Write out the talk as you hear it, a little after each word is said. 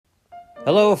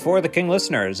Hello, For the King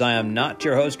listeners. I am not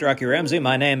your host, Rocky Ramsey.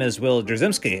 My name is Will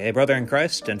Drzymski, a brother in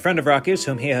Christ and friend of Rocky's,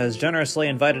 whom he has generously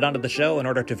invited onto the show in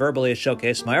order to verbally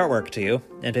showcase my artwork to you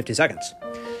in 50 seconds.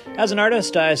 As an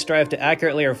artist, I strive to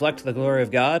accurately reflect the glory of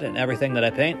God in everything that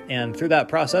I paint, and through that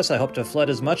process, I hope to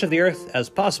flood as much of the earth as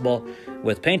possible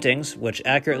with paintings which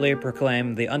accurately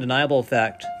proclaim the undeniable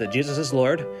fact that Jesus is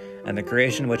Lord, and the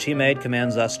creation which he made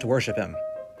commands us to worship him.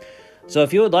 So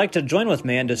if you would like to join with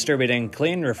me in distributing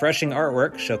clean, refreshing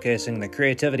artwork showcasing the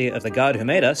creativity of the God who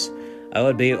made us, I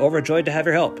would be overjoyed to have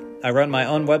your help. I run my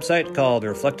own website called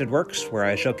Reflected Works, where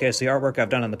I showcase the artwork I've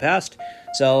done in the past,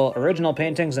 sell original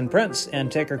paintings and prints, and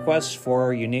take requests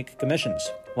for unique commissions.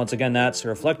 Once again, that's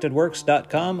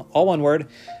reflectedworks.com, all one word,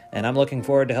 and I'm looking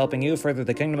forward to helping you further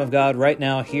the kingdom of God right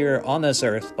now here on this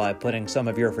earth by putting some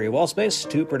of your free wall space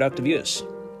to productive use.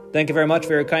 Thank you very much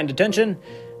for your kind attention,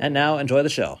 and now enjoy the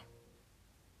show.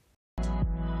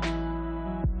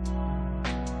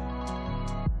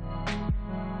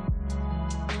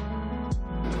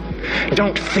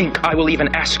 Don't think I will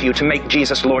even ask you to make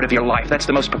Jesus Lord of your life. That's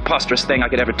the most preposterous thing I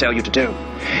could ever tell you to do.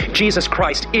 Jesus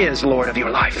Christ is Lord of your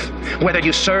life. Whether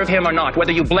you serve him or not,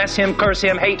 whether you bless him, curse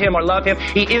him, hate him, or love him,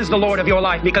 he is the Lord of your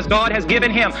life because God has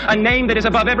given him a name that is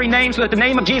above every name, so that the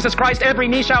name of Jesus Christ every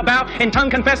knee shall bow and tongue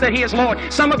confess that he is Lord.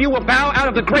 Some of you will bow out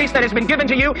of the grace that has been given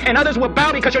to you, and others will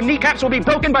bow because your kneecaps will be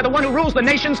broken by the one who rules the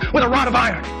nations with a rod of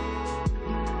iron.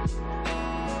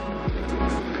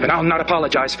 And I'll not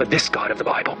apologize for this God of the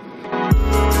Bible.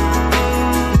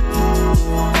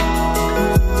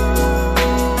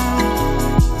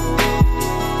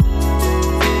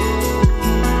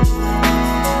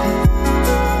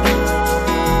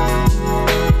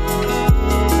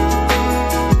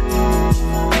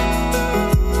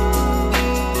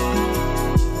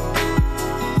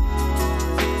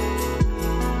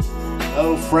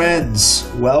 Hello, friends.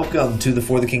 Welcome to the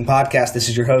For the King podcast. This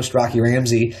is your host, Rocky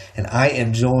Ramsey, and I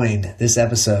am joined this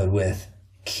episode with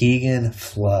Keegan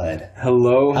Flood.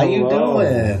 Hello. How you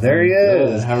doing? There he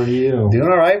is. Good. How are you? Doing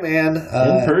all right, man.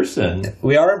 In person.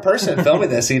 We are in person filming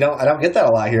this. So I don't get that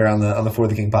a lot here on the For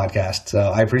the King podcast. So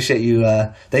I appreciate you.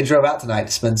 They drove out tonight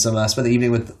to spend the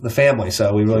evening with the family.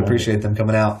 So we really appreciate them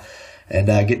coming out and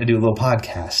getting to do a little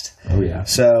podcast. Oh yeah.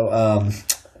 So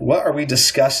what are we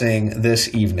discussing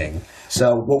this evening?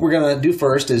 So what we're going to do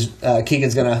first is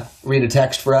Keegan's going to read a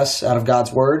text for us out of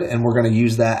God's Word, and we're going to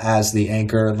use that as the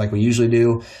anchor like we usually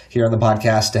do here on the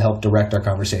podcast to help direct our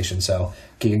conversation. So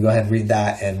Keegan, go ahead and read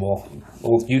that, and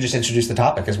you just introduce the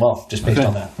topic as well, just based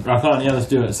on that. Rock on. Yeah, let's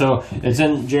do it. So it's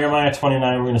in Jeremiah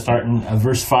 29. We're going to start in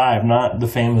verse 5, not the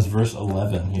famous verse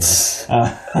 11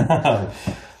 here.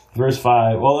 Verse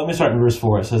 5, well, let me start in verse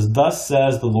 4. It says, "Thus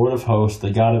says the Lord of hosts,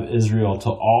 the God of Israel, to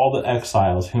all the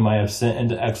exiles whom I have sent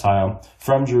into exile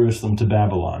from Jerusalem to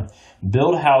Babylon.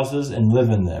 Build houses and live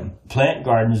in them. Plant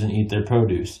gardens and eat their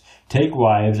produce. Take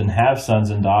wives and have sons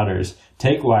and daughters.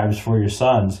 Take wives for your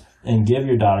sons and give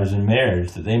your daughters in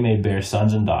marriage, that they may bear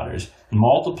sons and daughters.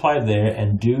 Multiply there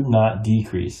and do not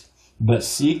decrease. But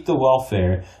seek the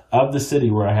welfare of the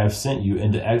city where I have sent you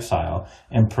into exile,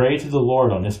 and pray to the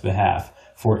Lord on its behalf.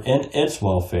 For in its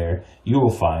welfare, you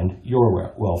will find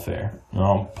your welfare." And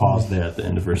I'll pause there at the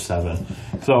end of verse 7.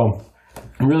 So,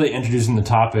 really introducing the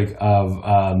topic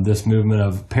of this movement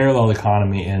of parallel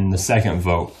economy in the second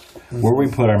vote, where we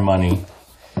put our money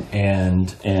and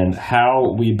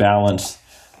how we balance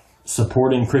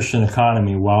supporting Christian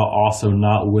economy while also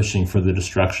not wishing for the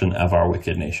destruction of our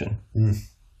wicked nation.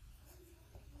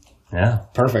 Yeah.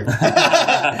 Perfect.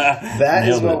 That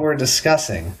is what we're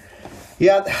discussing.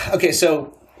 Yeah. Okay.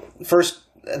 So first,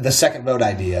 the second vote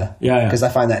idea. Yeah. Because I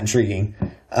find that intriguing.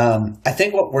 I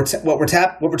think what we're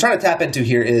trying to tap into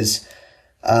here is,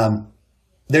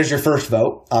 there's your first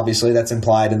vote. Obviously, that's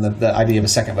implied in the idea of a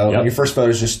second vote. Yep. Your first vote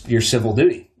is just your civil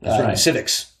duty. That's right.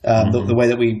 Civics. The way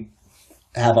that we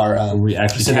have our we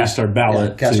actually cast our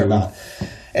ballot. Our ballot.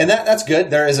 And that's good.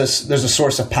 There's a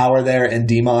source of power there in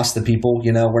demos, the people.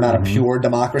 We're not a pure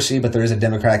democracy, but there is a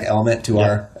democratic element to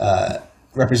our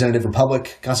representative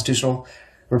republic, constitutional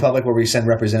republic, where we send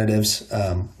representatives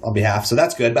on behalf. So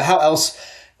that's good. But how else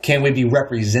can we be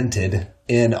represented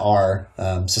in our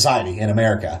society in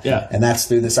America? Yeah. And that's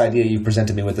through this idea you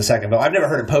presented me with the second vote. I've never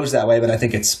heard it posed that way, but I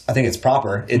think it's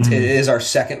proper. It is our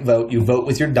second vote. You vote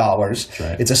with your dollars. That's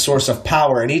right. It's a source of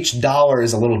power, and each dollar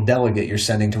is a little delegate you're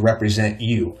sending to represent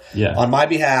you. Yeah. On my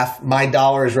behalf, my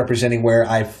dollar is representing where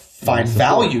I find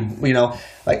value.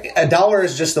 Like a dollar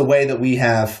is just the way that we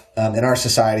have in our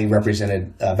society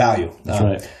represented value. That's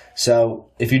right.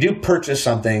 So if you do purchase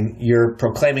something, you're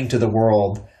proclaiming to the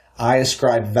world, I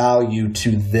ascribe value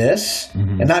to this,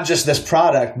 and not just this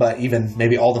product, but even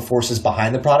maybe all the forces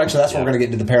behind the product. So that's where we're going to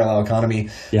get into the parallel economy.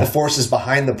 The forces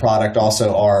behind the product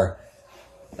also are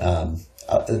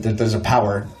there's a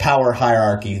power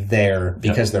hierarchy there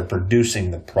because they're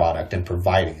producing the product and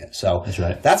providing it. So that's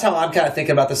right. That's how I'm kind of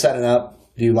thinking about the setting up.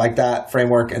 Do you like that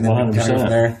framework? And then we can kind of go from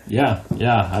there. Yeah,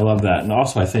 I love that. And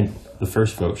also, I think the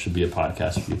first vote should be a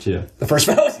podcast for you too. The first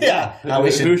vote, yeah.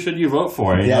 Who should you vote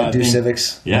for? Do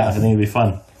civics. Yeah, I think it'd be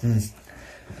fun.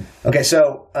 Okay,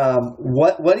 so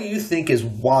what do you think is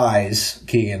wise,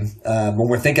 Keegan, when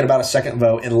we're thinking about a second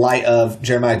vote in light of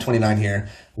Jeremiah 29 here?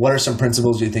 What are some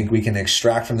principles you think we can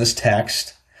extract from this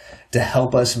text to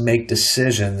help us make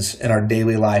decisions in our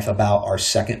daily life about our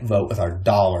second vote with our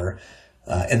dollar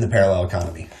in the parallel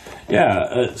economy?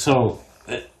 Yeah,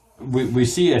 we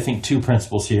see, I think, two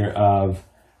principles here of,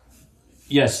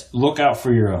 yes, look out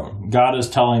for your own. God is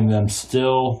telling them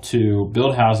still to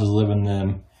build houses, live in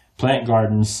them, plant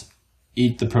gardens,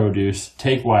 eat the produce,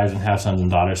 take wives, and have sons and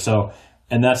daughters.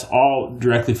 And that's all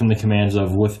directly from the commands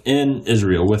of within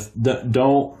Israel.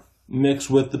 Don't mix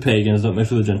with the pagans, don't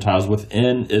mix with the Gentiles.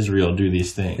 Within Israel, do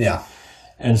these things. Yeah.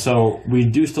 And so we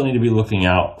do still need to be looking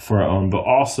out for our own, but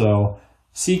also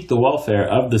seek the welfare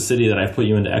of the city that I put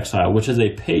you into exile, which is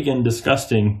a pagan,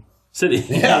 disgusting city.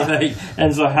 Yeah.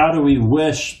 And so how do we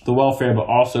wish the welfare, but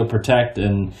also protect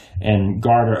and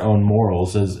guard our own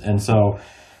morals? And so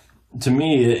to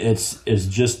me, it's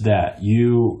just that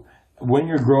when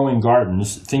you're growing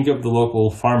gardens, think of the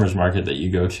local farmer's market that you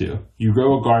go to. You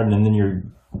grow a garden and then you're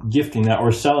gifting that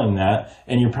or selling that,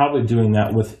 and you're probably doing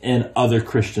that within other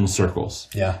Christian circles.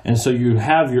 Yeah. And so you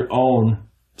have your own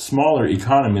smaller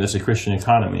economy that's a Christian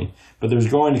economy, but there's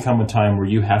going to come a time where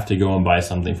you have to go and buy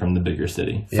something from the bigger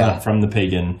city, from the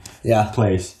pagan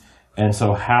place. And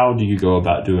so how do you go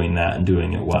about doing that and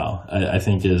doing it well? I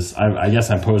think I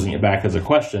guess I'm posing it back as a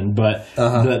question, but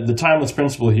the timeless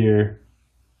principle here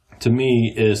to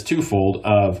me is twofold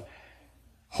of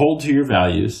hold to your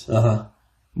values,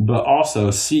 but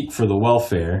also seek for the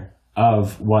welfare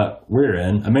of what we're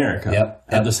in, America,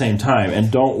 at the same time, and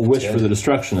don't wish for the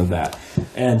destruction of that.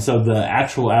 And so the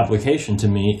actual application to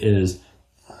me is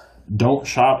don't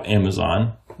shop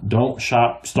Amazon, don't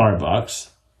shop Starbucks.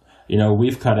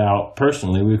 We've cut out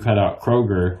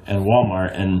Kroger and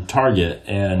Walmart and Target,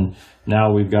 and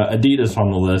now we've got Adidas on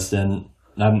the list, and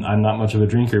I'm not much of a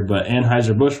drinker, but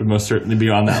Anheuser-Busch would most certainly be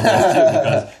on that list too,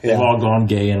 because they've all gone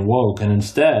gay and woke. And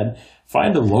instead,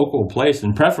 find a local place,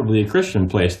 and preferably a Christian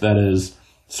place, that is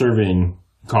serving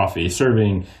coffee,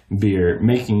 serving beer,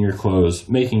 making your clothes,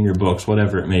 making your books,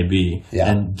 whatever it may be,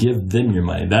 and give them your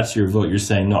money. That's your vote. You're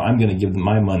saying, no, I'm going to give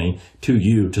my money to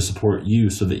you to support you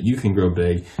so that you can grow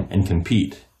big and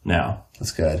compete now.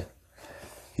 That's good.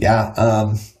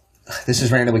 Yeah. This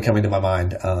is randomly coming to my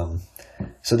mind.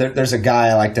 So there's a guy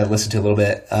I like to listen to a little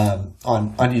bit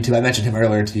on YouTube. I mentioned him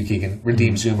earlier to you, Keegan,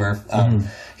 Redeem Zoomer.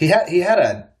 He had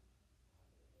a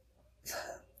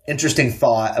interesting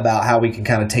thought about how we can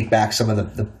kind of take back some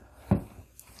of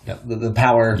the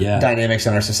power dynamics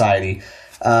in our society.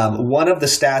 One of the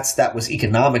stats that was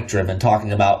economic driven,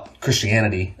 talking about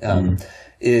Christianity,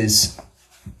 is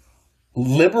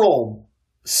liberal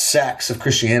sects of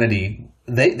Christianity.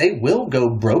 They will go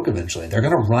broke eventually. They're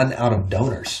going to run out of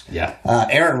donors. Yeah.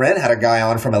 Aaron Wrenn had a guy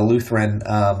on from a Lutheran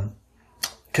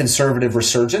conservative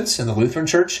resurgence in the Lutheran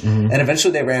Church, and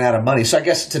eventually they ran out of money. So I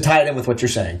guess to tie it in with what you're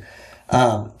saying,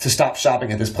 to stop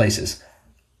shopping at these places.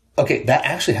 Okay, that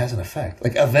actually has an effect.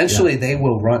 Like eventually they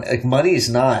will run. Like money is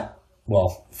not,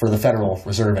 well, for the Federal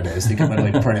Reserve it is. They can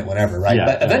literally print it whenever, right?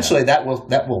 But eventually that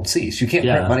will cease. You can't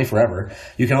print money forever.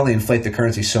 You can only inflate the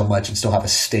currency so much and still have a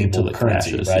stable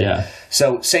currency, right? Yeah.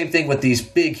 So same thing with these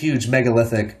big, huge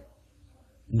megalithic.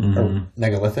 Or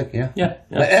megalithic,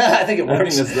 I think it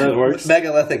works. I think that works.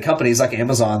 Megalithic companies like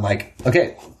Amazon,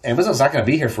 Amazon's not going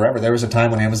to be here forever. There was a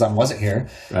time when Amazon wasn't here,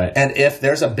 right? And if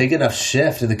there's a big enough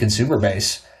shift in the consumer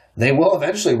base, they will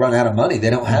eventually run out of money. They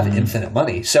don't have infinite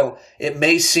money, so it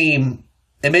may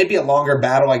be a longer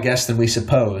battle, I guess, than we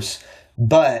suppose.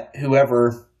 But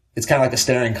it's kind of like a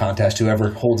staring contest. Whoever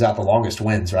holds out the longest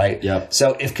wins, right? Yep.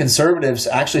 So if conservatives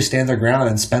actually stand their ground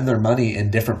and spend their money in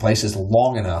different places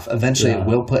long enough, eventually it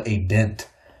will put a dent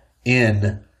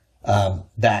in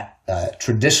that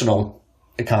traditional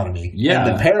economy. Yeah.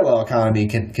 And the parallel economy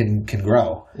can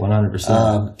grow.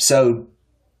 100%.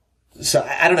 So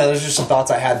I don't know. There's just some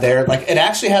thoughts I had there. Like it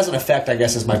actually has an effect, I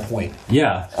guess, is my point.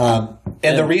 Yeah.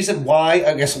 And the reason why,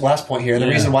 I guess, last point here, the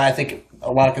reason why I think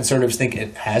a lot of conservatives think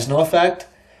it has no effect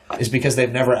is because they've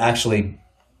never actually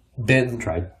been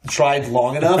tried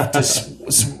long enough to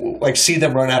see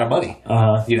them run out of money.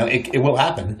 It will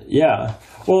happen. Yeah.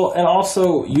 Well, and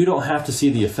also you don't have to see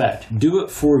the effect. Do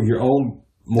it for your own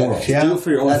morals. Do it for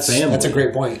your own family. That's a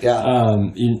great point. Yeah.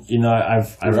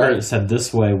 I've heard it said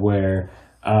this way where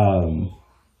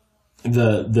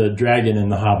the dragon in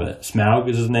The Hobbit, Smaug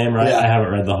is his name, right? Yeah. I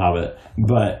haven't read The Hobbit,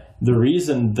 but the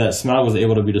reason that Smaug was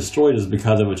able to be destroyed is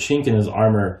because of a chink in his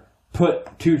armor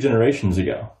put 2 generations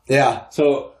ago. Yeah.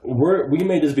 So we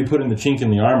may just be putting the chink in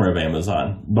the armor of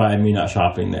Amazon by me not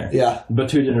shopping there. Yeah. But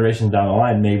 2 generations down the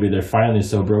line, maybe they're finally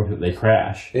so broke that they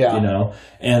crash. Yeah.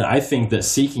 And I think that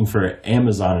seeking for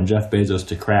Amazon and Jeff Bezos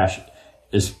to crash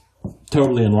is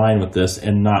totally in line with this,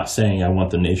 and not saying I want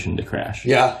the nation to crash.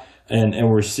 Yeah. And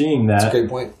we're seeing that. That's a great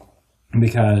point.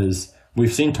 Because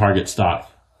we've seen Target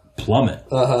stock plummet.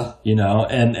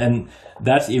 And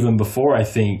that's even before I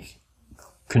think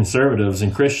conservatives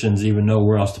and Christians even know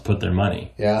where else to put their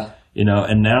money. Yeah.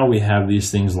 And now we have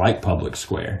these things like Public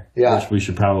Square, which we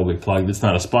should probably plug. It's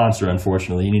not a sponsor,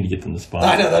 unfortunately. You need to get them to sponsor.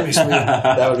 I know, that'd be sweet.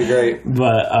 That would be great.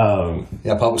 But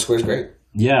Public Square's great.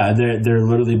 Yeah, they're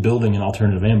literally building an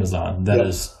alternative Amazon that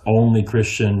is only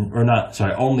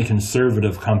only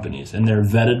conservative companies, and they're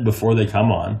vetted before they come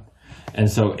on. And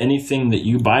so anything that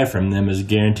you buy from them is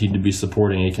guaranteed to be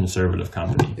supporting a conservative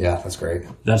company. Yeah, that's great.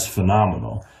 That's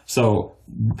phenomenal. So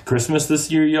Christmas this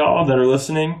year, y'all that are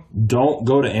listening, don't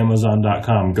go to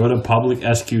Amazon.com. Go to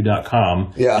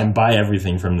publicsq.com and buy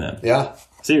everything from them. Yeah.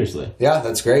 Seriously. Yeah,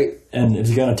 that's great. And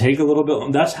it's going to take a little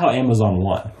bit. That's how Amazon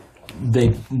won.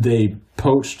 They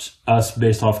poached us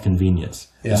based off convenience.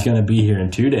 Yeah. It's going to be here in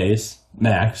 2 days,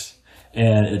 max.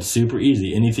 And it's super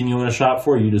easy. Anything you want to shop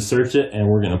for, you just search it, and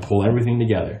we're going to pull everything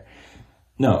together.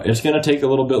 No, it's going to take a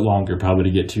little bit longer probably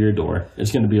to get to your door.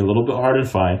 It's going to be a little bit harder to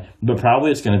find, but probably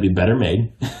it's going to be better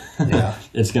made. Yeah.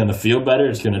 It's going to feel better.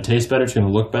 It's going to taste better. It's going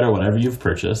to look better, whatever you've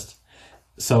purchased.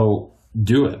 So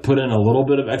do it. Put in a little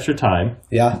bit of extra time.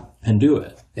 Yeah. And do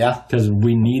it. Yeah. Because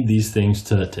we need these things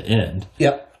to end.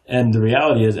 Yep. And the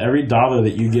reality is every dollar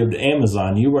that you give to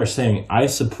Amazon, you are saying, I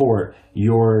support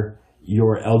your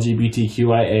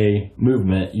LGBTQIA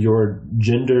movement, your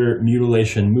gender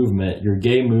mutilation movement, your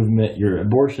gay movement, your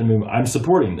abortion movement. I'm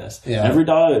supporting this. Yeah. Every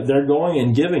dollar, they're going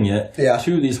and giving it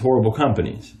to these horrible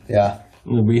companies. Yeah.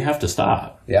 We have to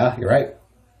stop. Yeah, you're right.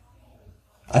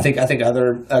 I think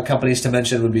other companies to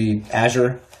mention would be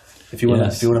Azure. If you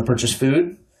want to purchase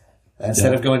food,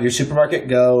 instead of going to your supermarket,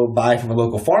 go buy from a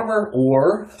local farmer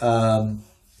or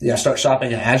start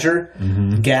shopping at Azure.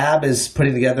 Mm-hmm. Gab is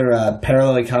putting together a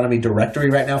parallel economy directory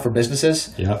right now for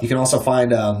businesses. Yep. You can also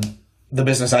find the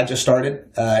business I just started,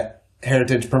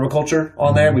 Heritage Permaculture,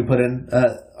 on there. We put in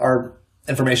our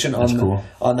information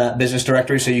on that business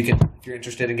directory, so you can, if you're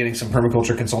interested in getting some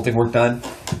permaculture consulting work done,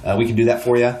 we can do that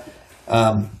for you.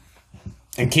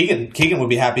 And Keegan would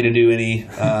be happy to do any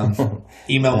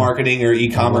email marketing or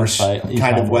e-commerce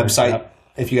kind of website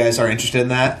if you guys are interested in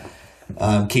that.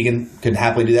 Keegan could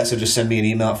happily do that, so just send me an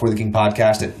email at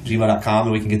forthekingpodcast@gmail.com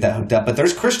and we can get that hooked up. But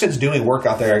there's Christians doing work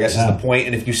out there, I guess is the point,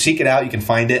 and if you seek it out, you can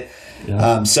find it.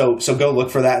 Yeah. So go look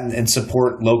for that and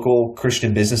support local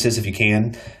Christian businesses if you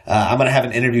can. I'm going to have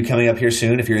an interview coming up here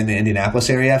soon if you're in the Indianapolis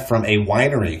area from a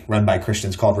winery run by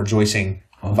Christians called Rejoicing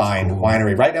Vine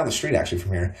Winery, right down the street actually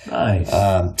from here. Nice.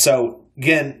 So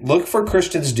again, look for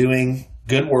Christians doing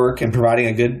good work and providing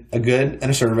a good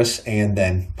and a service, and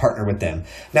then partner with them.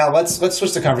 Now let's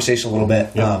switch the conversation a little bit.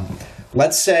 Yep.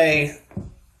 Let's say,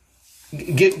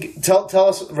 tell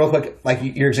us real quick, like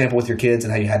your example with your kids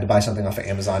and how you had to buy something off of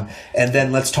Amazon, and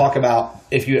then let's talk about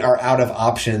if you are out of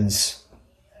options,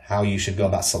 how you should go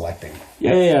about selecting.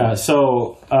 Yeah.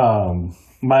 So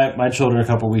my children a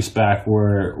couple weeks back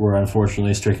were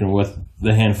unfortunately stricken with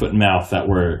the hand, foot, and mouth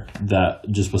that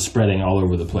just was spreading all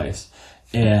over the place.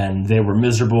 And they were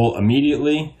miserable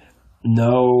immediately.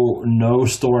 No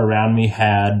store around me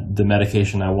had the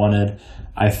medication I wanted.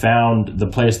 I found the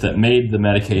place that made the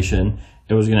medication.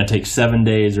 It was going to take 7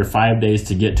 days or 5 days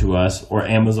to get to us, or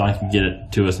Amazon could get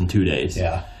it to us in 2 days.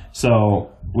 Yeah.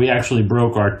 So we actually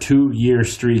broke our 2-year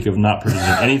streak of not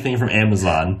purchasing anything from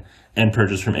Amazon and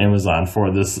purchased from Amazon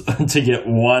for this to get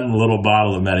one little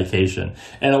bottle of medication.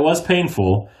 And it was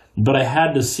painful, but I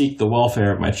had to seek the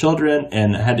welfare of my children,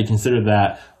 and I had to consider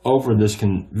that over this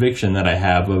conviction that I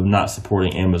have of not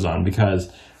supporting Amazon,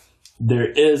 because there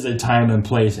is a time and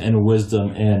place and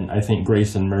wisdom and I think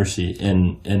grace and mercy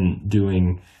in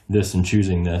doing this and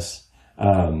choosing this.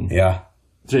 So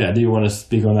do you want to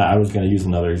speak on that? I was going to use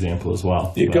another example as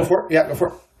well. Go for it. Yeah, go for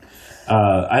it.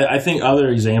 I think other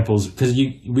examples, because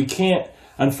we can't,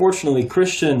 unfortunately,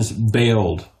 Christians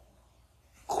bailed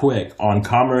quick on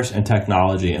commerce and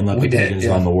technology and let the pagans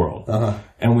run the world.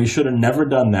 And we should have never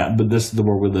done that, but this is the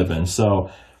world we live in.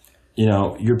 So,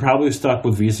 you're probably stuck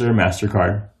with Visa or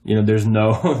MasterCard. There's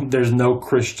no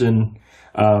Christian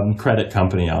credit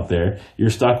company out there. You're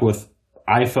stuck with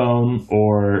iPhone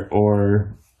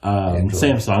or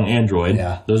Samsung, Android.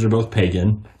 Yeah. Those are both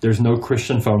pagan. There's no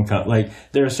Christian phone company.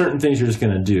 There are certain things you're just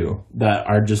going to do that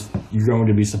are you're going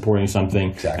to be supporting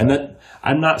something. Exactly. And that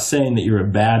I'm not saying that you're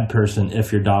a bad person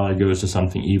if your dollar goes to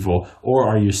something evil, or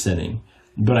are you sinning.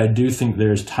 But I do think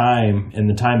there's time, and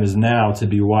the time is now to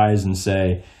be wise and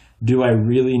say, do I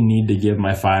really need to give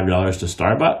my $5 to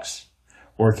Starbucks?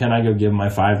 Or can I go give my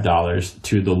 $5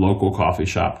 to the local coffee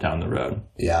shop down the road?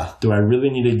 Yeah. Do I really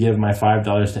need to give my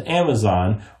 $5 to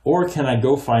Amazon? Or can I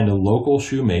go find a local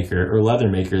shoemaker or leather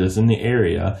maker that's in the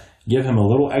area, give him a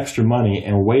little extra money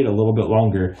and wait a little bit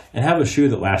longer and have a shoe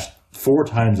that lasts 4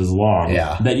 times as long?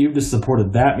 Yeah. That you've just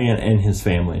supported that man and his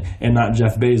family, and not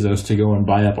Jeff Bezos to go and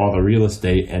buy up all the real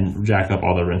estate and jack up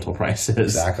all the rental prices.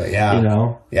 Exactly.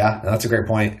 Yeah. Yeah, that's a great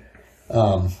point.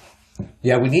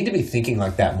 We need to be thinking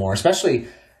like that more, especially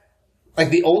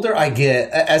the older I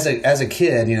get as a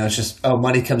kid, it's just,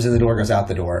 money comes in the door, goes out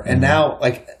the door. And now,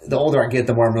 the older I get,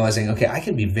 the more I'm realizing, okay, I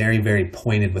can be very, very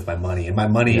pointed with my money. And my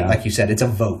money, like you said, it's a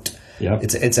vote. Yep.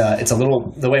 It's a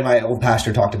little, the way my old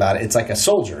pastor talked about it, it's like a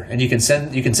soldier. And you can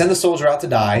send the soldier out to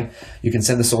die. You can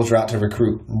send the soldier out to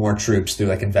recruit more troops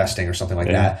through investing or something like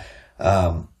that.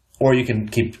 Or you can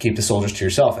keep the soldiers to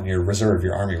yourself and your reserve,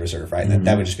 your army reserve, right?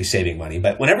 That would just be saving money.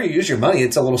 But whenever you use your money,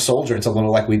 it's a little soldier. It's a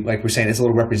little, like we're saying, it's a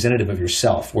little representative of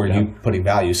yourself where you're putting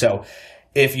value. So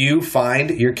if you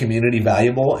find your community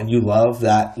valuable and you love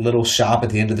that little shop at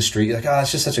the end of the street, you're like, oh,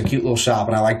 it's just such a cute little shop,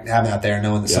 and I like having out there and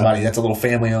knowing that somebody, that's a little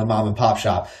family-owned mom and pop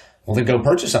shop. Well, then go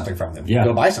purchase something from them. Yeah.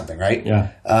 Go buy something, right?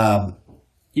 Yeah.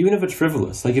 Even if it's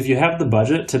frivolous, if you have the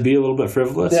budget to be a little bit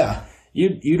frivolous. Yeah.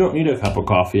 You don't need a cup of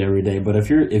coffee every day, but if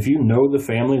you know the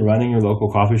family running your local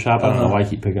coffee shop, I don't know why I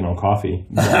keep picking on coffee.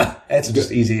 It's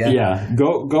just easy, yeah. Yeah,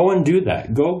 go and do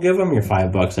that. Go give them your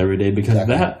 $5 every day, because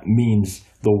that means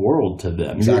the world to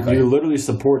them. Exactly. You're literally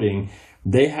supporting.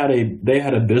 They had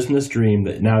a business dream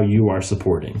that now you are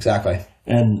supporting. Exactly.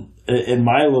 And in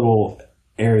my little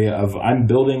area I'm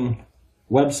building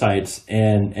websites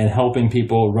and helping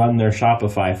people run their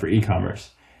Shopify for e-commerce.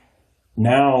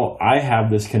 Now I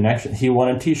have this connection. He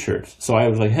wanted T-shirts. So I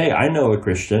was like, hey, I know a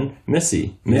Christian,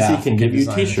 Missy. Missy can give you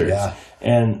T-shirts. Yeah.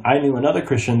 And I knew another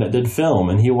Christian that did film,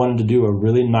 and he wanted to do a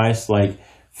really nice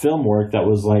film work that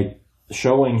was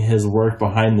showing his work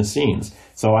behind the scenes.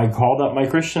 So I called up my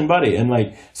Christian buddy and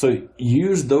so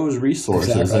use those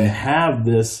resources and have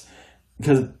this,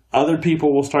 because other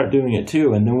people will start doing it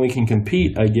too, and then we can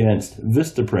compete against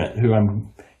Vistaprint, who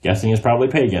I'm guessing is probably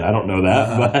pagan. I don't know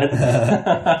that,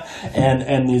 but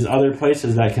and these other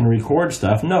places that can record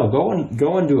stuff. No, go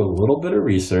and do a little bit of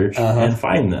research and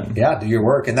find them. Yeah, do your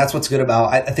work, and that's what's good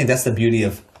about. I think that's the beauty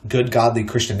of good, godly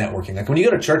Christian networking. When you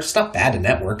go to church, it's not bad to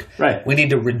network. Right. We need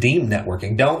to redeem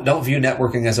networking. Don't view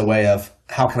networking as a way of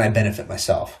how can I benefit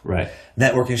myself. Right.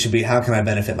 Networking should be how can I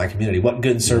benefit my community? What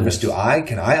good service can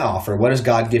I offer? What has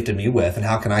God gifted me with, and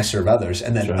how can I serve others?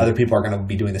 And then other people are going to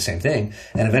be doing the same thing,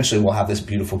 and eventually we'll have this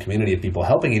beautiful community of people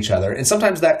helping each other. And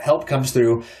sometimes that help comes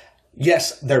through.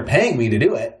 Yes, they're paying me to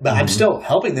do it, but I'm still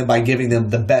helping them by giving them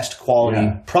the best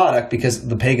quality product, because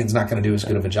the pagan's not going to do as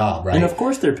good of a job, right? And of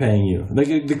course they're paying you.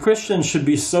 The Christians should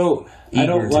be so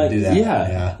eager to do that.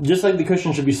 Yeah. Just like the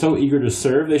Christians should be so eager to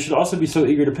serve, they should also be so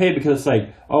eager to pay, because it's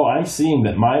I'm seeing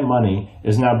that my money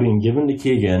is now being given to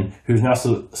Keegan, who's now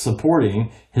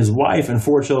supporting his wife and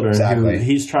 4 children, who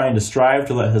he's trying to strive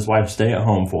to let his wife stay at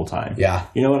home full time. Yeah.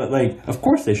 You know what? Of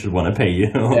course they should want to pay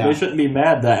you. Yeah. They shouldn't be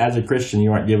mad that as a Christian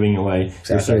you aren't giving away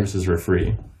your services for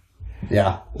free.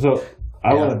 Yeah. So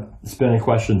I want to spin a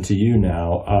question to you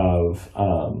now of,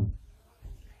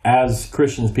 as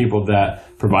Christians, people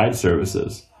that provide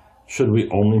services, should we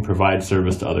only provide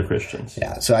service to other Christians?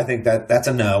 Yeah. So I think that's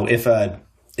a no. If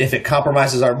it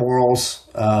compromises our morals,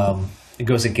 it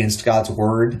goes against God's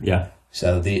word. Yeah.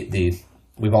 So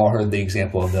we've all heard the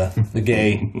example of the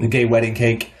gay wedding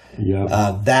cake.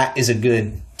 Yeah. That is a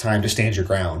good time to stand your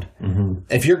ground. Mm-hmm.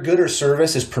 If your good or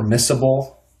service is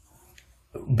permissible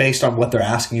based on what they're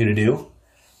asking you to do,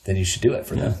 then you should do it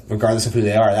for them, regardless of who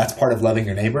they are. That's part of loving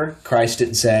your neighbor. Christ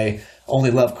didn't say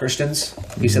only love Christians.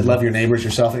 He said love your neighbors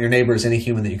yourself, and your neighbor is any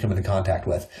human that you come into contact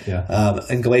with. Yeah.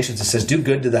 In Galatians it says, do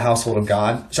good to the household of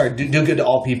God. Sorry, do good to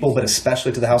all people, but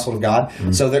especially to the household of God.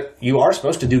 Mm-hmm. So you are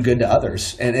supposed to do good to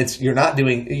others. And you're not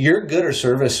doing your good or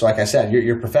service, like I said,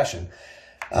 your profession.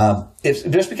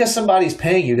 Just because somebody's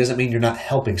paying you doesn't mean you're not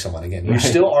helping someone. Again, you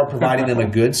still are providing them a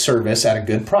good service at a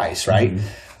good price, right?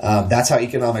 That's how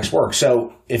economics work.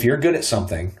 So if you're good at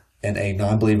something and a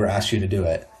non-believer asks you to do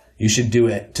it, you should do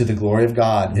it to the glory of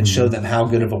God and show them how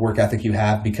good of a work ethic you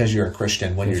have because you're a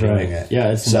Christian when you're doing it.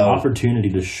 Yeah, it's an opportunity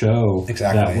to show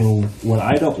that when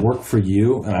I don't work for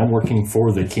you and I'm working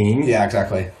for the King,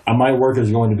 my work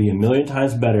is going to be a million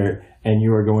times better, and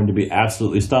you are going to be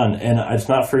absolutely stunned. And it's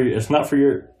not for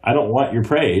your. I don't want your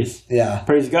praise. Yeah,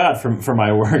 praise God for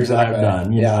my work that I've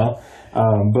done. You know,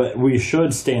 but we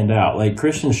should stand out. Like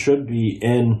Christians should be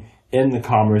in the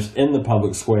commerce, in the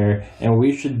public square, and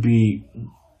we should be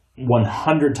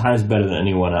 100 times better than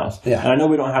anyone else. Yeah. And I know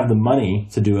we don't have the money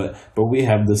to do it, but we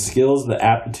have the skills, the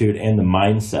aptitude, and the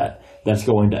mindset that's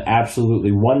going to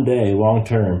absolutely one day, long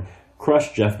term,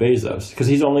 crush Jeff Bezos because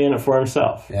he's only in it for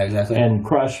himself. Yeah, exactly. And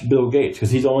crush Bill Gates because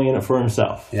he's only in it for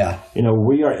himself. Yeah. You know,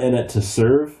 we are in it to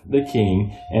serve the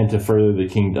King and to further the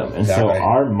kingdom. And so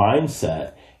our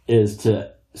mindset is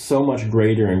to so much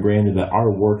greater and grander that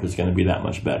our work is going to be that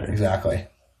much better. Exactly.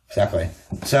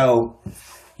 So,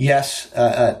 yes,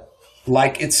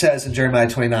 like it says in Jeremiah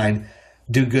 29,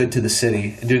 do good to the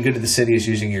city. And doing good to the city is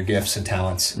using your gifts and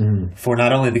talents for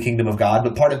not only the kingdom of God,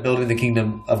 but part of building the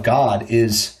kingdom of God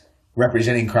is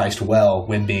representing Christ well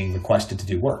when being requested to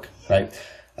do work, right?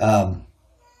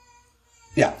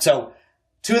 So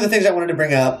two of the things I wanted to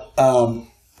bring up.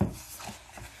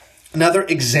 Another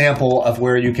example of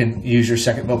where you can use your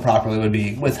second bill properly would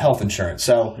be with health insurance.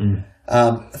 So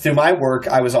through my work,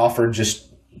 I was offered just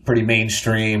pretty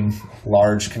mainstream,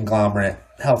 large conglomerate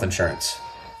health insurance.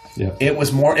 Yep. It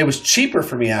was cheaper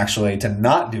for me actually to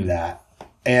not do that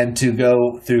and to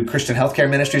go through Christian Healthcare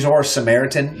Ministries, or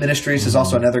Samaritan Ministries is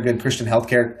also another good Christian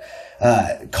healthcare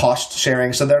cost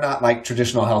sharing. So they're not like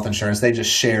traditional health insurance. They just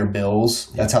share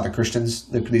bills. That's how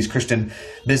these Christian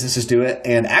businesses do it.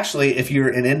 And actually, if you're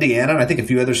in Indiana, and I think a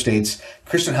few other states,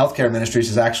 Christian Healthcare Ministries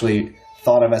is actually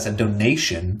thought of as a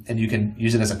donation, and you can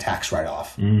use it as a tax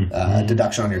write-off, a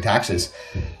deduction on your taxes,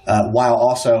 while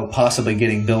also possibly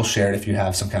getting bill shared if you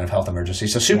have some kind of health emergency.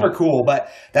 So super cool,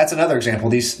 but that's another example.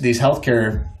 These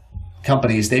healthcare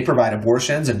companies, they provide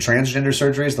abortions and transgender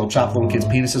surgeries. They'll chop little kids'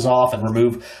 penises off and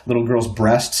remove little girls'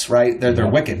 breasts, right? They're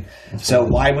wicked. So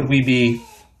why would we be,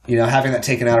 having that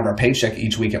taken out of our paycheck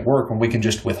each week at work when we can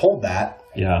just withhold that,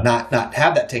 not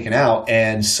have that taken out,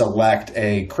 and select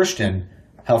a Christian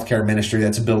healthcare ministry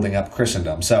that's building up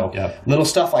Christendom. So little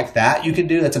stuff like that you can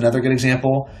do. That's another good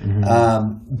example.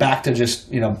 Back to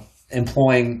just,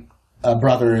 employing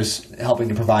brothers, helping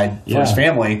to provide for his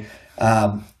family.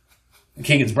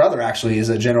 Keegan's brother actually is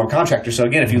a general contractor. So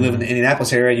again, if you live in the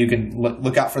Indianapolis area, you can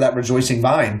look out for that Rejoicing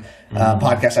Vine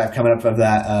podcast I have coming up of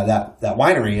that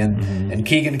winery, and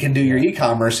Keegan can do your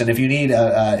e-commerce. And if you need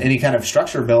any kind of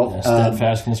structure built,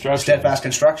 Steadfast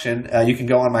Construction, you can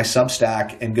go on my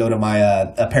Substack and go to my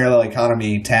a Parallel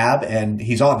Economy tab, and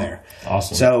he's on there.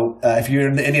 Awesome. So if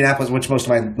you're in Indianapolis, which most of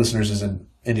my listeners is in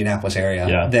Indianapolis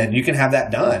area, then you can have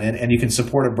that done, and you can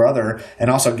support a brother and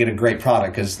also get a great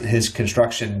product because his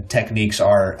construction techniques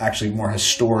are actually more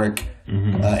historic.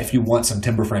 If you want some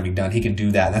timber framing done, he can do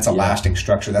that. That's a lasting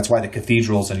structure. That's why the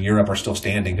cathedrals in Europe are still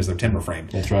standing, because they're timber framed.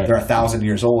 That's right. They're 1,000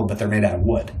 years old, but they're made out of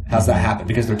wood. How's that happen?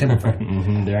 Because they're timber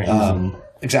framed. They're using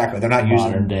exactly. They're not using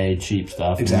modern day cheap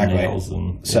stuff. Exactly. And nails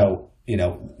and, So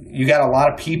you got a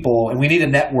lot of people, and we need to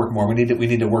network more. We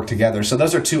need to work together. So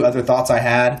those are two other thoughts I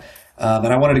had.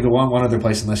 And I wanted to go on one other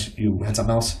place, unless you had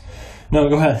something else. No,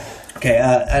 go ahead. Okay,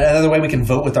 another way we can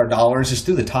vote with our dollars is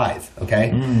through the tithe, okay?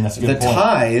 That's a good point.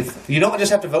 Tithe, you don't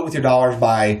just have to vote with your dollars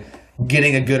by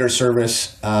getting a good or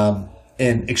service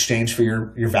in exchange for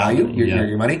your value,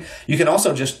 your money. You can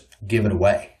also just give it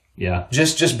away. Yeah.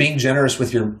 Just being generous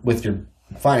with your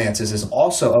finances is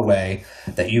also a way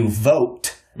that you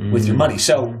vote with your money.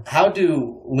 So how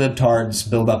do libtards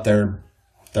build up their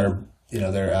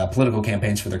political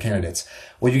campaigns for their candidates?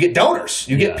 Well, you get donors.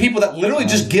 You get people that literally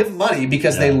just give money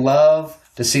because they love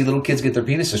to see little kids get their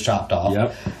penises chopped off.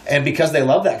 Yep. And because they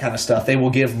love that kind of stuff, they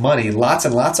will give money, lots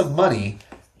and lots of money,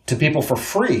 to people for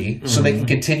free so they can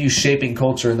continue shaping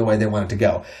culture in the way they want it to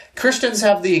go. Christians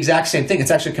have the exact same thing.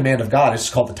 It's actually a command of God. It's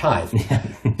just called the tithe.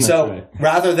 So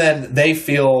rather than they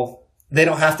feel they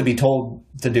don't have to be told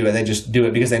to do it, they just do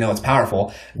it because they know it's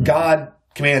powerful. God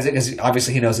commands it because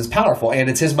obviously he knows it's powerful, and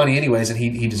it's his money anyways, and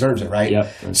he deserves it, right?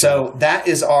 Yep. So that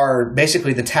is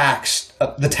basically the tax.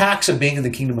 The tax of being in the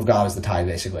kingdom of God is the tithe,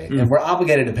 basically, and we're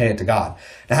obligated to pay it to God.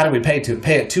 Now, how do we pay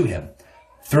it to Him?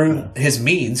 Through His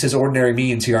means, His ordinary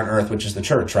means here on earth, which is the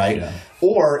church, right? Yeah.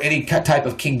 Or any type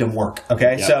of kingdom work.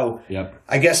 Okay,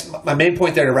 I guess my main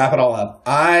point there to wrap it all up,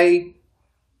 I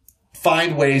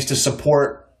find ways to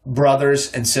support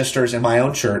brothers and sisters in my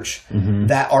own church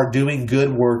that are doing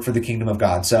good work for the kingdom of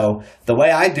God. So the way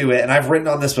I do it, and I've written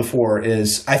on this before,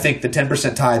 is I think the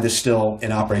 10% tithe is still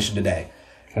in operation today.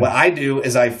 Okay. What I do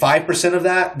is 5% of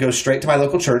that goes straight to my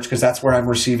local church because that's where I'm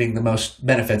receiving the most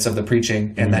benefits of the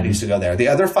preaching, and that needs to go there. The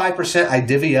other 5% I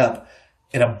divvy up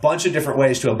in a bunch of different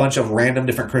ways to a bunch of random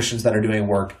different Christians that are doing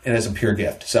work, and as a pure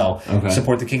gift. So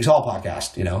support the King's Hall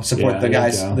podcast, support the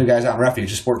guys out in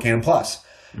Refuge, support Canon Plus.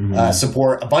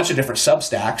 Support a bunch of different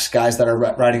Substacks, guys that are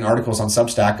writing articles on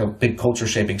Substack of big culture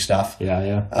shaping stuff.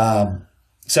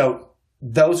 So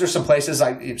those are some places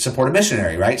I support a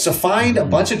missionary, right? So find a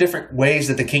bunch of different ways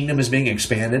that the kingdom is being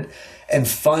expanded and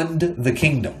fund the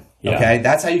kingdom. Okay.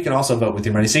 That's how you can also vote with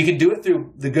your money. So you can do it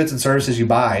through the goods and services you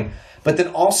buy, but then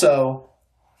also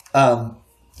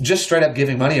just straight up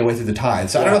giving money away through the tithe.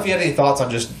 So I don't know if you had any thoughts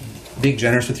on just being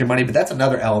generous with your money, but that's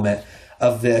another element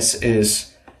of this is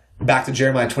back to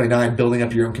Jeremiah 29, building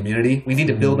up your own community. We need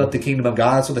to build up the kingdom of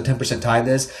God. That's what the 10% tithe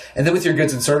is. And then with your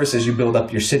goods and services, you build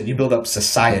up your city, you build up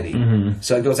society.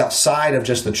 So it goes outside of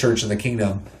just the church and the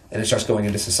kingdom, and it starts going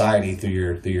into society through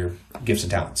your gifts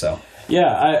and talents. So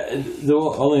the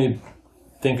only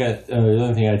thing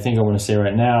I think I want to say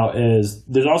right now is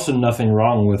there's also nothing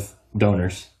wrong with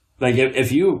donors. Like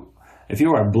if you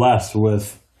are blessed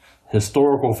with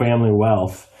historical family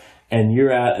wealth, and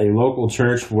you're at a local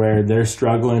church where they're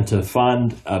struggling to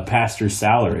fund a pastor's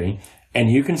salary, and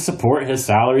you can support his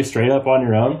salary straight up on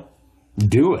your own,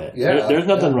 do it. There's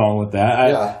nothing wrong with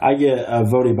that. I get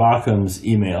Vodi Bakkum's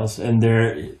emails, and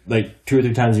they're like 2 or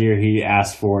 3 times a year he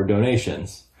asks for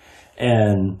donations.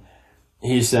 And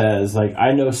he says,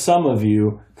 I know some of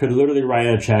you could literally write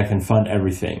a check and fund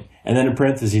everything. And then in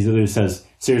parentheses, he literally says,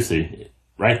 seriously,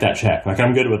 write that check.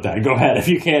 I'm good with that. Go ahead if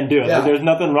you can do it. There's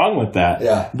nothing wrong with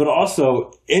that. But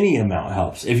also, any amount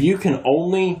helps. If you can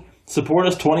only support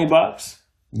us $20,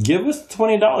 give us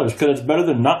 $20 because it's better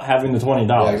than not having the $20.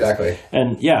 Yeah, exactly.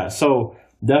 And so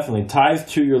definitely tithe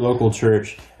to your local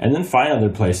church, and then find other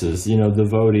places. The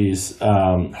Vodis,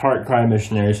 Heart Cry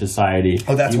Missionary Society.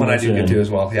 Oh, that's one I do get to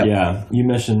as well. Yep. Yeah, you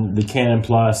mentioned the Canon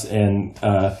Plus and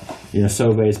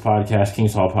Sauve's podcast,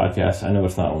 King's Hall podcast. I know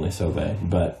it's not only Sauve,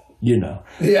 but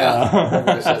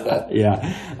everybody says that.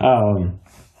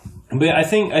 But I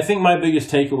think my biggest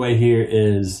takeaway here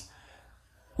is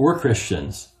we're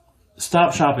Christians.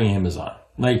 Stop shopping Amazon.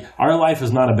 Our life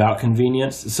is not about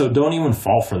convenience, so don't even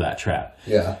fall for that trap.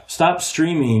 Stop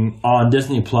streaming on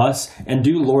Disney Plus and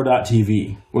do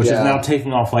lore.tv, which is now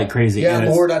taking off like crazy.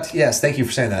 Yes, thank you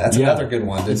for saying that. That's another good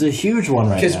one. It's a huge one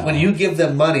right now. Because when you give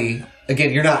them money,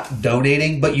 again, you're not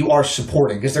donating, but you are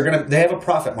supporting because they have a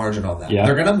profit margin on that.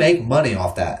 They're gonna make money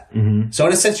off that. So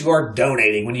in a sense, you are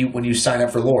donating when you sign up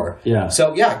for Lore.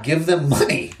 So give them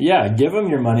money. Give them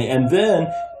your money, and then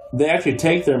they actually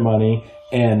take their money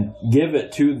and give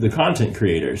it to the content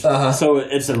creators. So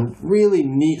it's a really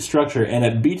neat structure, and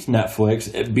it beats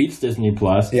Netflix, it beats Disney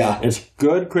Plus. It's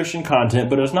good Christian content,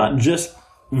 but it's not just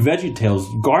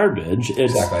VeggieTales garbage.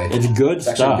 It's good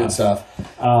stuff. Actually good stuff.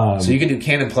 So you can do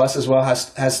Canon Plus as well,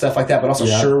 has stuff like that, but also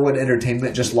Sherwood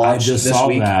Entertainment just launched this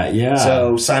week.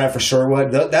 So sign up for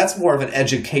Sherwood. That's more of an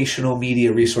educational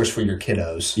media resource for your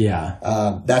kiddos.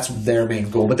 That's their main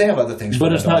goal, but they have other things.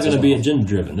 But it's not going to be agenda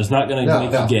driven. It's not going to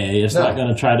make you gay. It's not going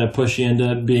to try to push you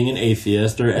into being an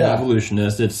atheist or an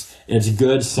evolutionist. It's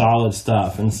good, solid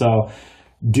stuff. And so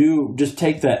just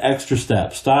take that extra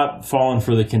step. Stop falling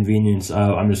for the convenience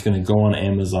of, I'm just going to go on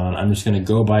Amazon. I'm just going to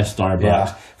go buy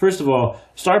Starbucks. First of all,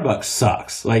 Starbucks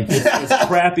sucks. It's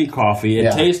crappy coffee.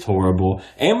 It tastes horrible.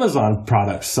 Amazon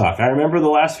products suck. I remember the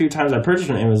last few times I purchased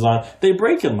from Amazon, they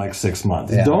break in 6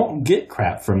 months. Don't get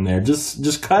crap from there.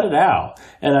 Just cut it out.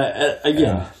 And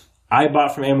I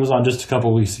bought from Amazon just a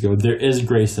couple weeks ago. There is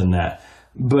grace in that.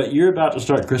 But you're about to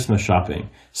start Christmas shopping.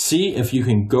 See if you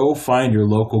can go find your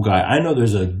local guy. I know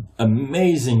there's an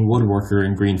amazing woodworker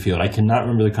in Greenfield. I cannot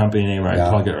remember the company name, or I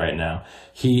plug it right now.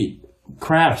 He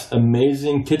crafts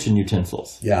amazing kitchen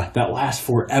utensils that last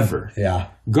forever.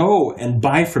 Go and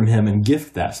buy from him and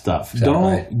gift that stuff.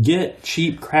 Don't get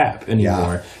cheap crap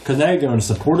anymore, because now you're going to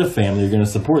support a family. You're going to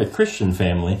support a Christian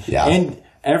family. And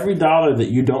every dollar that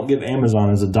you don't give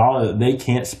Amazon is a dollar that they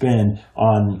can't spend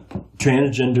on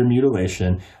transgender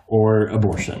mutilation or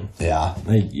abortion.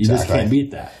 You just can't beat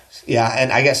that.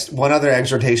 And I guess one other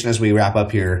exhortation as we wrap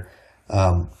up here.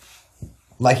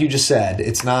 like you just said,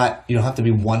 it's not, you don't have to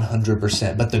be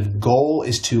 100%, but the goal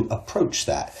is to approach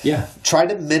that. Yeah. Try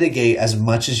to mitigate as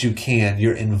much as you can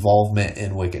your involvement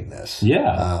in wickedness.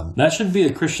 Yeah. That should be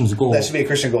a Christian's goal. That should be a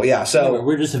Christian goal. Yeah. So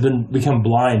we're just become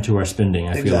blind to our spending,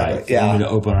 I feel like. Yeah. We need to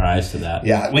open our eyes to that.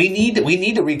 Yeah. We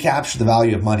need to recapture the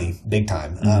value of money big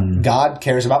time. God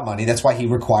cares about money. That's why he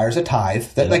requires a tithe.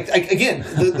 That, again,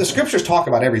 the scriptures talk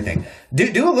about everything.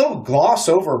 Do a little gloss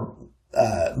over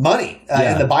money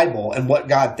in the Bible and what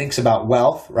God thinks about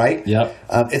wealth, right? Yep.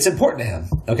 It's important to him,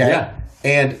 okay? Yeah.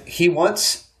 And he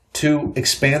wants to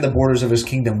expand the borders of his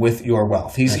kingdom with your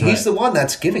wealth. He's the one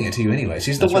that's giving it to you anyways.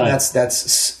 He's the one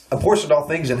that's apportioned all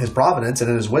things in his providence and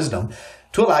in his wisdom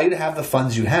to allow you to have the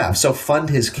funds you have. So fund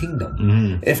his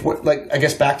kingdom. If we're, I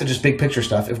guess back to just big picture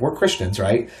stuff, if we're Christians,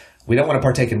 right, we don't want to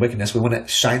partake in wickedness. We want to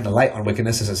shine the light on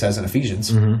wickedness, as it says in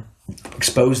Ephesians.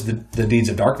 Expose the deeds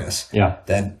of darkness. Yeah.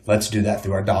 Then let's do that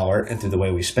through our dollar and through the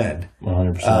way we spend.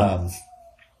 100%. I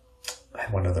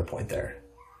have one other point there.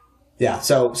 Yeah.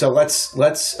 So let's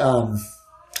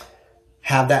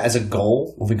have that as a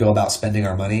goal when we go about spending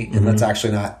our money, and let's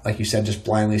actually not, like you said, just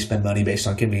blindly spend money based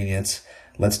on convenience.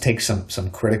 Let's take some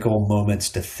critical moments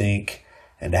to think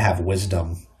and to have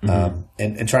wisdom,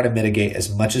 and try to mitigate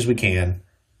as much as we can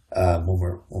when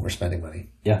we're spending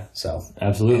money. Yeah. So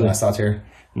absolutely. Any last thoughts here?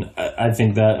 I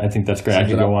think that's great. I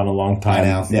could go on a long time. I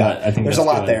know. Yeah. I think there's a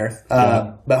lot there.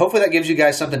 But hopefully that gives you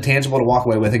guys something tangible to walk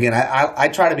away with. Again, I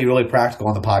try to be really practical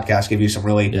on the podcast, give you some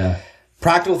really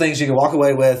practical things you can walk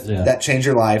away with that change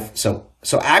your life. So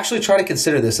actually try to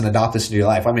consider this and adopt this into your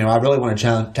life. I mean, I really want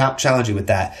to challenge you with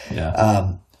that.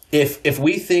 Yeah. If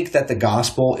we think that the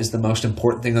gospel is the most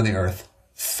important thing on the earth,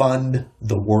 fund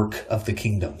the work of the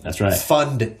kingdom. That's right.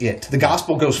 Fund it. The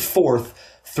gospel goes forth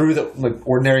through the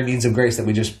ordinary means of grace that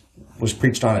we just was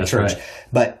preached on at church. Right.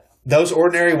 But those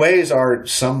ordinary ways are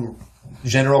some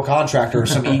general contractor,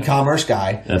 some e-commerce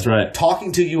guy. That's right.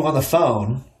 Talking to you on the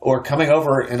phone or coming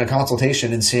over in a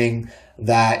consultation and seeing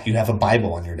that you have a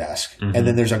Bible on your desk. And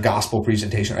then there's a gospel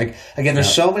presentation. Again,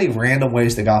 there's so many random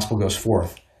ways the gospel goes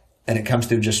forth, and it comes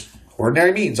through just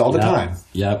ordinary means all the time.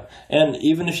 Yep. And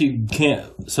even if you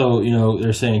can't,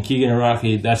 they're saying, Keegan and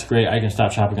Rocky, that's great. I can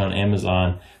stop shopping on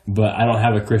Amazon, but I don't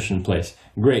have a Christian place.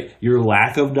 Great. Your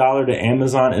lack of dollar to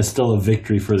Amazon is still a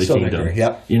victory for the kingdom. Victory,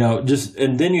 yep.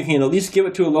 And then you can at least give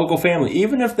it to a local family.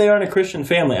 Even if they aren't a Christian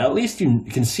family, at least you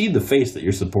can see the face that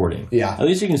you're supporting. Yeah. At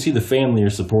least you can see the family you're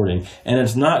supporting. And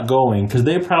it's not going, because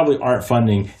they probably aren't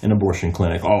funding an abortion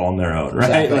clinic all on their own,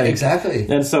 right? Exactly.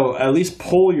 And so at least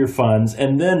pull your funds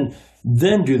and then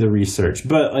do the research.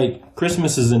 But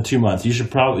Christmas is in 2 months. You're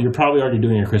probably already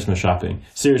doing your Christmas shopping.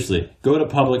 Seriously, go to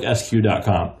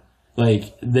publicsq.com.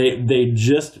 They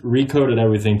just recoded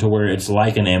everything to where it's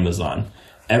like an Amazon.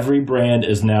 Every brand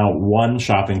is now one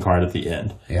shopping cart at the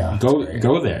end. Yeah.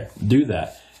 Go there. Do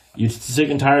that. You sick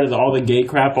and tired of all the gay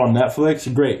crap on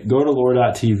Netflix? Great. Go to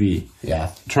lore.tv.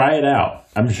 Yeah. Try it out.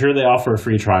 I'm sure they offer a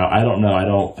free trial. I don't know. I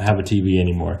don't have a TV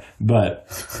anymore. But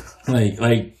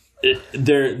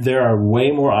there are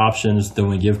way more options than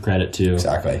we give credit to.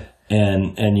 Exactly.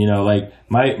 And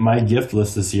my gift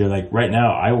list this year, right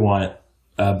now I want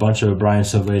a bunch of Brian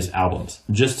Sauvé's albums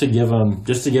just to give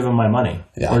him my money,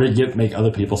 or to make other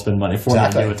people spend money for me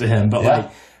and give it to him.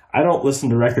 But I don't listen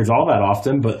to records all that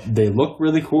often, but they look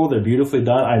really cool. They're beautifully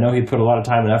done. I know he put a lot of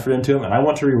time and effort into them, and I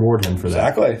want to reward him for that.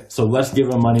 Exactly. So let's give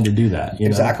him money to do that.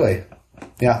 Exactly.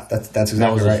 Yeah, that's exactly right.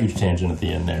 That was a huge tangent at the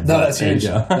end there. No, that's huge.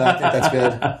 No, I think that's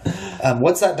good.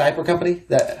 What's that diaper company?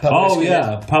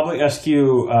 Public SQ,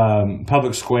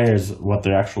 Public Square is what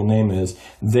their actual name is.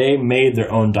 They made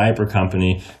their own diaper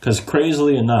company because,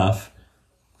 crazily enough,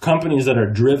 companies that are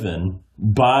driven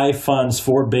by funds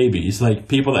for babies, like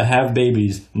people that have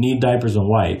babies need diapers and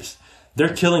wipes,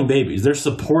 they're killing babies. They're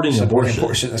supporting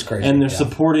abortion. That's crazy. And they're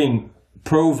supporting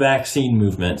pro-vaccine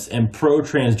movements and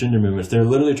pro-transgender movements. They're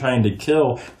literally trying to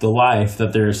kill the life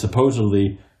that they're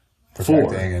supposedly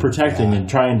protecting and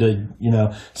trying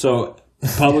to, So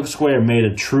Public Square made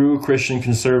a true Christian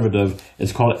conservative.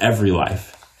 It's called Every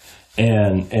Life.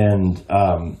 And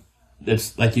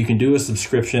it's you can do a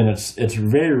subscription. It's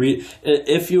very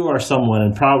if you are someone,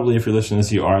 and probably if you're listening to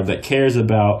this you are, that cares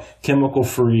about chemical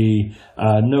free,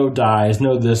 no dyes,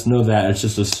 no this, no that. It's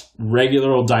just a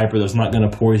regular old diaper that's not going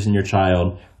to poison your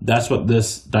child. That's what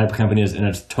this diaper company is, and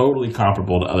it's totally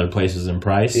comparable to other places in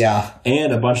price. Yeah.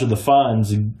 And a bunch of the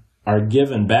funds are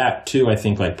given back to, I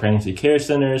think, pregnancy care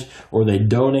centers, or they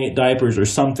donate diapers or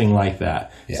something like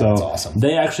that. Yeah, so that's awesome.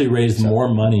 They actually raised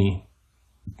more money.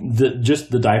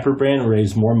 Just the diaper brand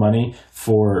raised more money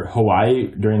for Hawaii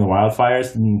during the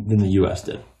wildfires than the U.S.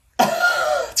 did.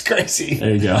 It's crazy.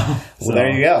 There you go. Well,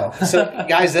 there you go. So,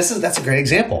 guys, that's a great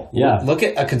example. Yeah. Look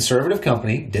at a conservative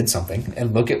company did something,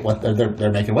 and look at what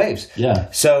they're making waves. Yeah.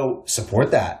 So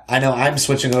support that. I know I'm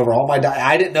switching over all my.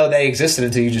 I didn't know they existed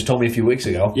until you just told me a few weeks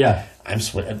ago. Yeah.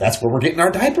 That's where we're getting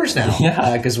our diapers now.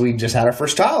 Yeah. Because we just had our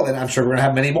first child, and I'm sure we're gonna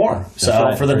have many more. So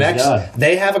right. for the Praise next, God.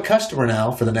 they have a customer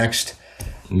now for the next.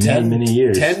 Many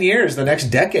years. 10 years, the next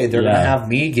decade, they're going to have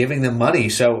me giving them money.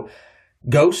 So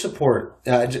go support.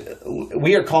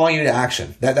 We are calling you to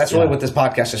action. That's really what this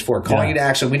podcast is for. Calling you to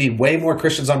action. We need way more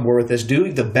Christians on board with this.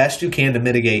 Do the best you can to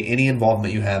mitigate any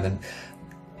involvement you have in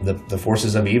the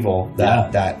forces of evil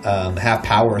that have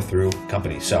power through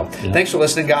companies. So thanks for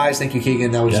listening, guys. Thank you,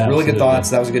 Keegan. That was really good thoughts.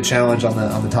 That was a good challenge on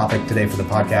the topic today for the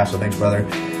podcast. So thanks, brother.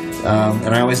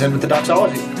 And I always end with the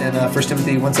doxology in 1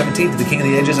 Timothy 1:17. To the King of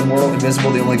the ages, immortal, invisible,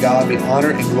 the only God, be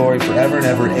honor and glory forever and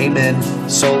ever. Amen.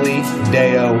 Soli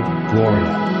Deo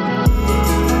Gloria.